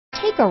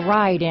Take a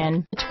ride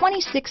in the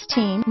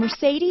 2016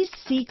 Mercedes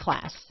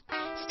C-Class.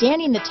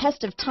 Standing the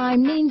test of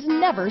time means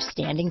never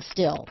standing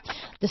still.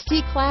 The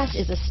C-Class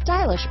is a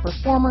stylish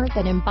performer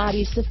that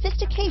embodies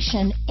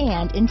sophistication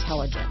and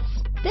intelligence.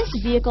 This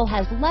vehicle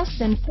has less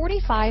than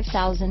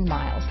 45,000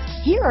 miles.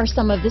 Here are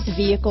some of this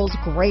vehicle's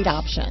great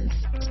options: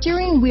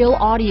 steering wheel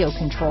audio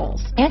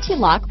controls,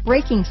 anti-lock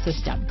braking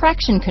system,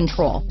 traction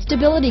control,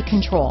 stability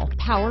control,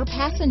 power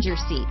passenger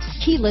seat,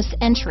 keyless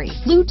entry,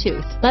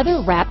 Bluetooth,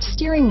 leather-wrapped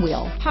steering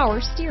wheel,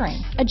 power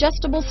steering,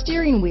 adjustable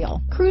steering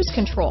wheel, cruise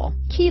control,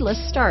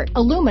 keyless start,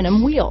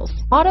 aluminum wheels,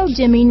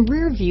 auto-dimming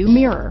rear view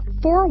mirror,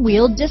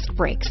 four-wheel disc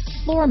brakes,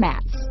 floor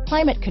mats,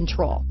 climate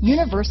control,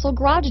 universal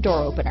garage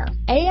door opener,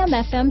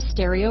 AM/FM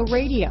stereo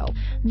radio.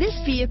 This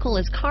vehicle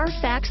is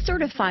Carfax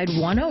certified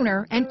one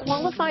owner and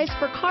qualifies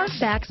for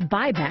Carfax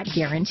buyback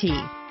guarantee.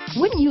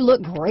 Wouldn't you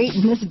look great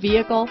in this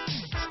vehicle?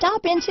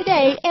 Stop in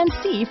today and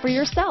see for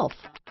yourself.